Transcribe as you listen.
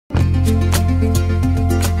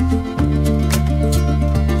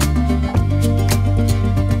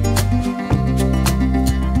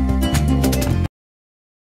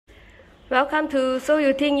Welcome to So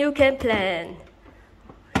You Think You Can Plan.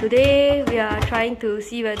 Today we are trying to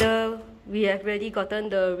see whether we have really gotten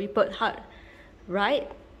the rippled heart right.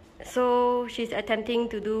 So she's attempting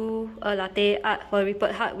to do a latte art for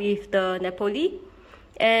rippled heart with the Napoli.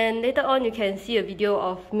 And later on you can see a video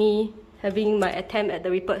of me having my attempt at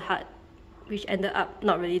the rippled heart, which ended up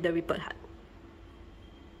not really the rippled heart.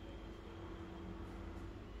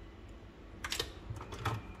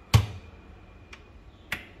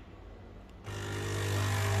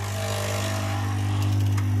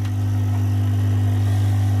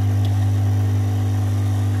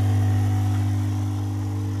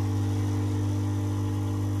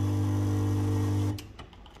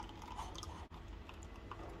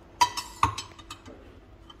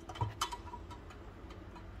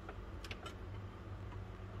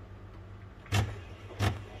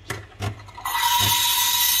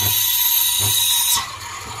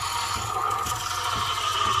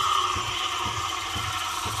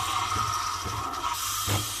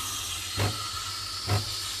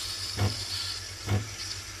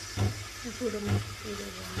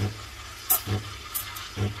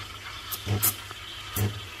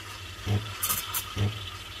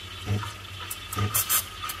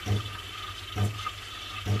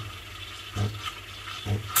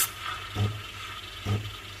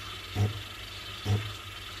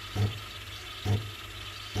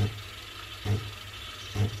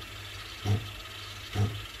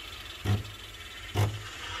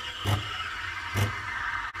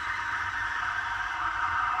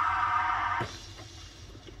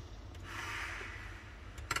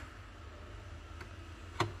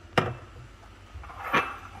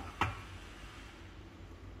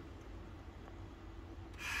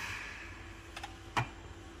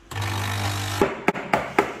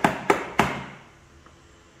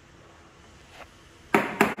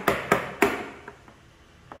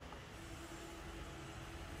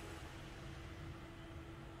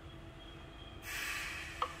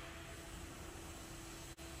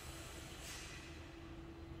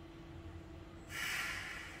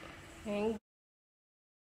 Okay.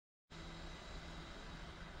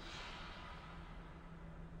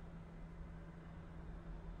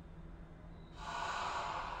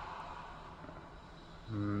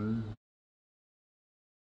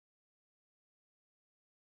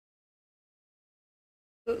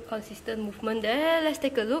 Good consistent movement there. Let's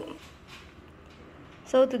take a look.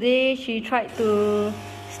 So today she tried to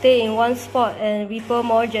stay in one spot and ripple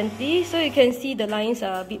more gently, so you can see the lines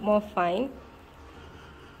are a bit more fine.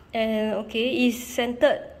 And okay, it's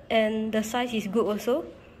centered and the size is good also.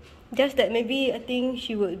 Just that maybe I think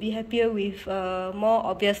she would be happier with more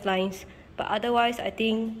obvious lines. But otherwise, I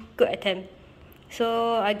think good attempt.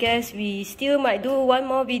 So I guess we still might do one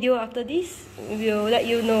more video after this. We'll let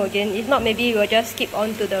you know again. If not, maybe we'll just skip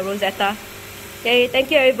on to the Rosetta. Okay,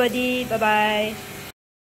 thank you everybody. Bye bye.